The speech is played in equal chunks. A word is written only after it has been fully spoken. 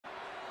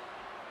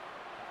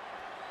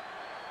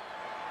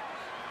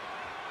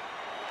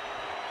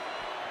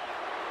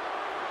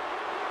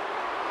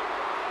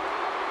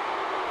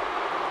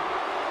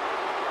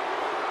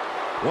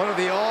One of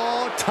the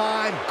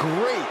all-time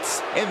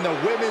greats in the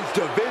women's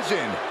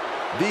division,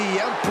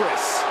 the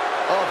Empress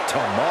of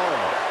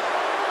Tomorrow.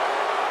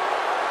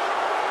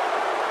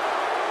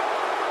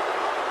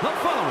 The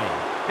following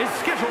is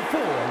scheduled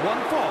for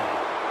one fall,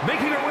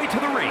 making her way to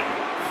the ring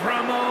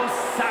from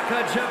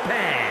Osaka,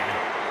 Japan,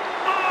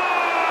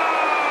 Asuka!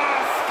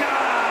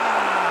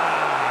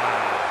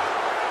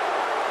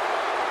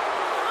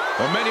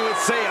 Well, many would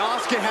say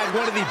Asuka had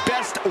one of the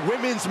best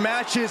women's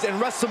matches in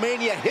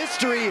WrestleMania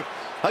history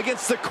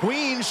against the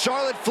Queen,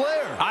 Charlotte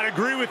Flair. I'd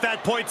agree with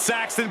that point,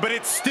 Saxton, but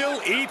it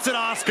still eats at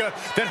Asuka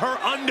that her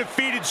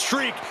undefeated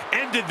streak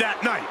ended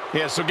that night.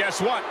 Yeah, so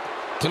guess what?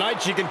 Tonight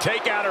she can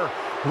take out her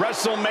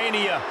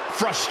WrestleMania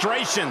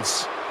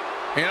frustrations.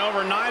 In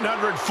over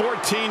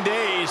 914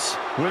 days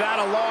without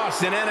a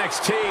loss in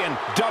NXT and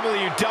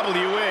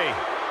WWE.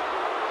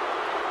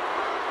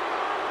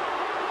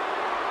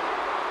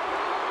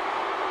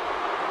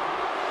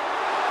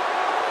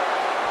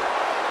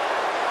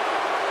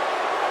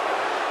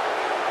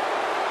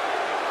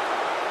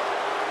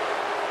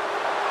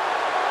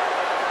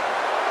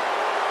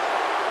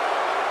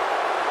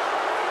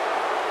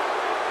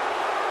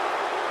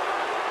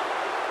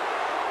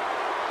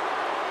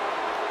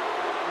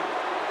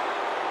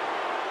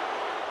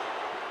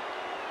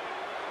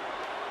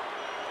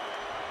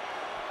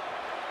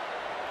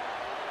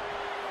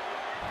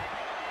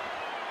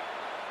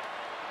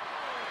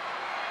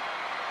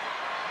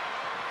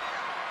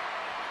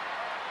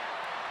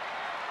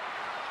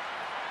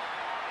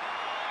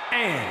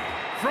 And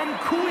from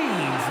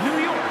Queens, New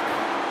York,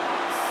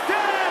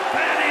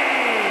 Stephanie!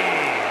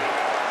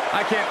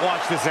 I can't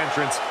watch this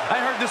entrance. I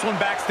heard this one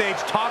backstage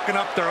talking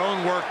up their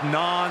own work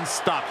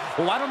non-stop.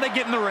 Well, why don't they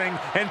get in the ring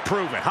and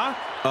prove it, huh?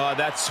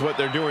 That's what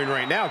they're doing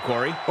right now,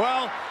 Corey.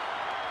 Well,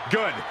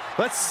 good.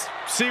 Let's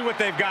see what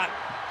they've got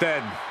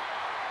then.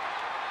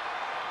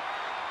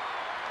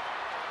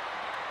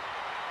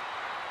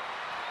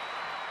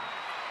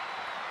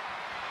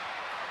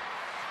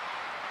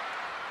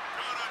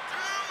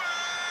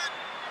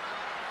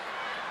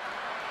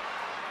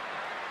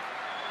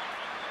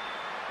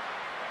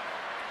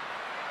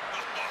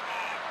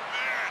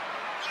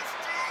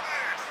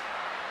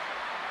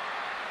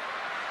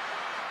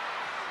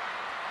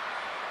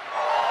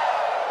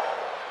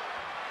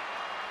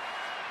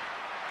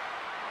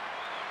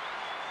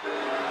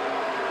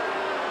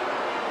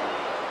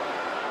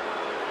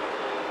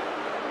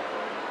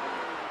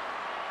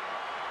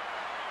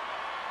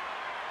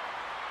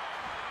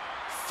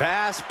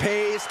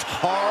 Fast-paced,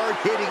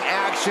 hard-hitting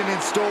action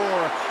in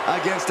store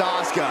against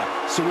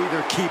Asuka. So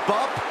either keep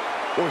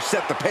up or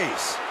set the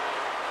pace.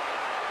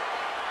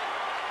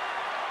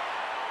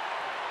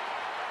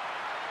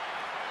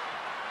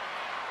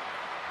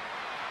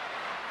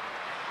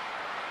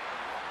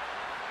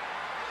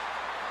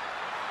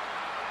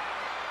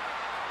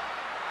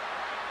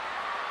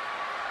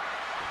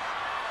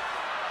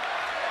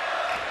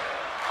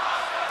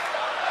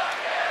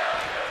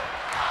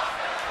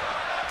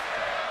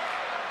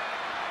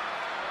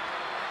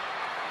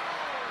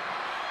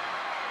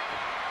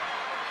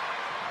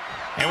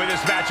 And with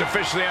this match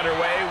officially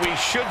underway, we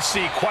should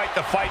see quite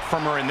the fight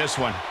from her in this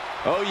one.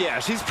 Oh yeah,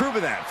 she's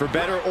proven that. For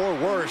better or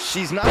worse,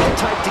 she's not the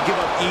type to give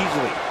up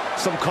easily.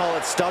 Some call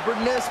it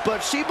stubbornness,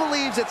 but she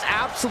believes it's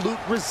absolute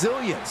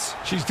resilience.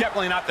 She's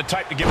definitely not the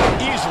type to give up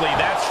easily,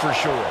 that's for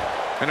sure.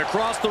 And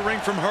across the ring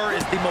from her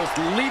is the most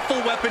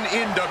lethal weapon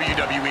in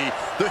WWE,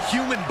 the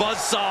human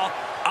buzzsaw,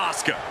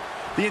 Asuka.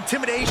 The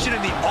intimidation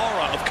and the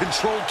aura of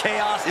controlled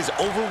chaos is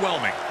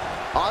overwhelming.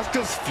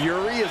 Asuka's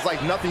fury is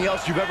like nothing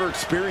else you've ever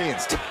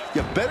experienced.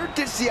 You better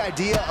ditch the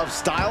idea of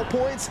style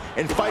points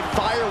and fight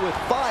fire with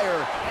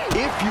fire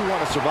if you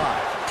want to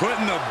survive.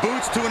 Putting the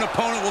boots to an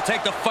opponent will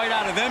take the fight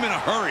out of them in a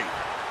hurry.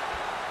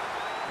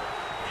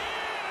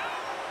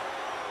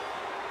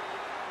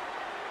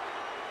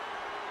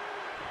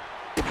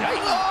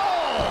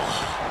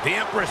 Oh! The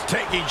Empress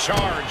taking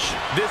charge.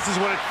 This is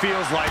what it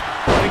feels like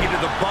running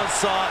into the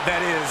buzzsaw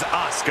that is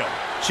Asuka.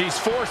 She's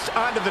forced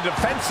onto the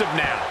defensive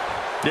now.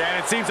 Yeah,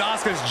 and it seems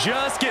Asuka's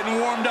just getting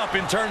warmed up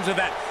in terms of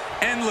that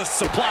endless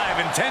supply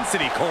of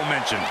intensity Cole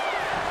mentioned.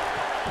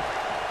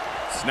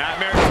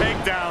 Snapmare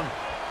takedown.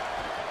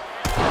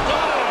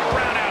 Oh,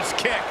 roundhouse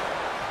kick.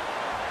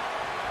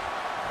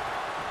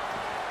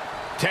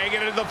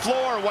 Taking it to the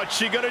floor. What's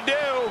she gonna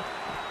do?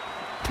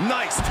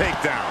 Nice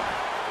takedown.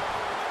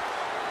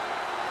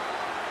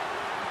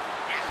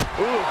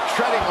 Ooh,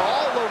 treading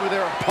all over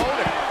their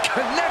opponent.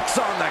 Connects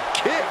on the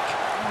kick.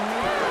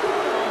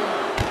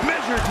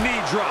 Measured knee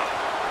drop.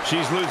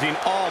 She's losing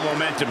all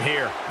momentum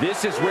here.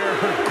 This is where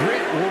her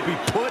grit will be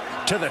put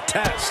to the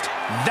test.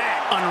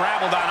 That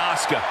unraveled on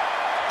Asuka.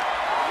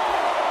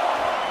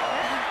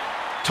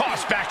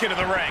 Tossed back into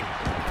the ring.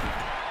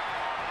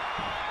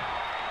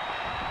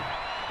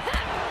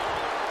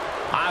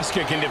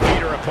 Asuka can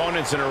defeat her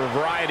opponents in a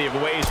variety of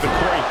ways, but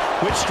Corey,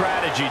 which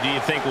strategy do you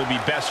think will be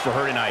best for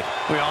her tonight?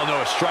 We all know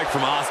a strike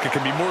from Asuka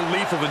can be more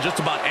lethal than just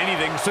about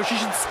anything, so she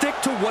should stick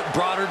to what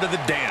brought her to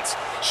the dance.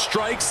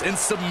 Strikes and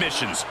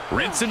submissions.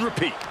 Rinse and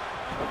repeat.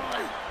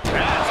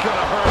 That's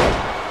gonna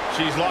hurt.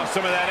 she's lost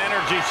some of that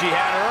energy she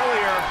had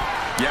earlier.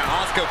 Yeah,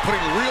 Asuka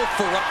putting real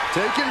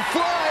taking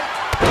flight.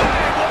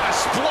 Bang, what a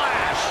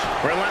splash!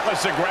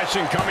 Relentless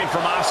aggression coming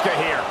from Asuka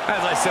here.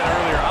 As I said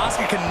earlier,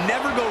 Asuka can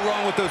never go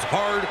wrong with those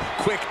hard,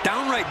 quick,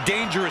 downright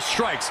dangerous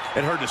strikes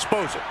at her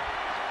disposal.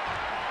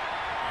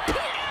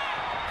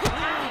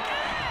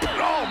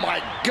 Oh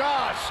my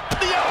gosh!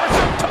 The hours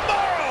of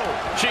tomorrow!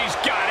 She's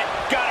got it.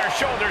 Got her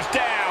shoulders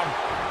down.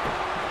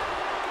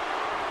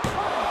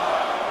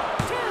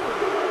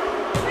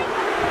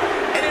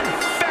 An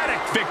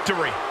emphatic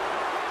victory.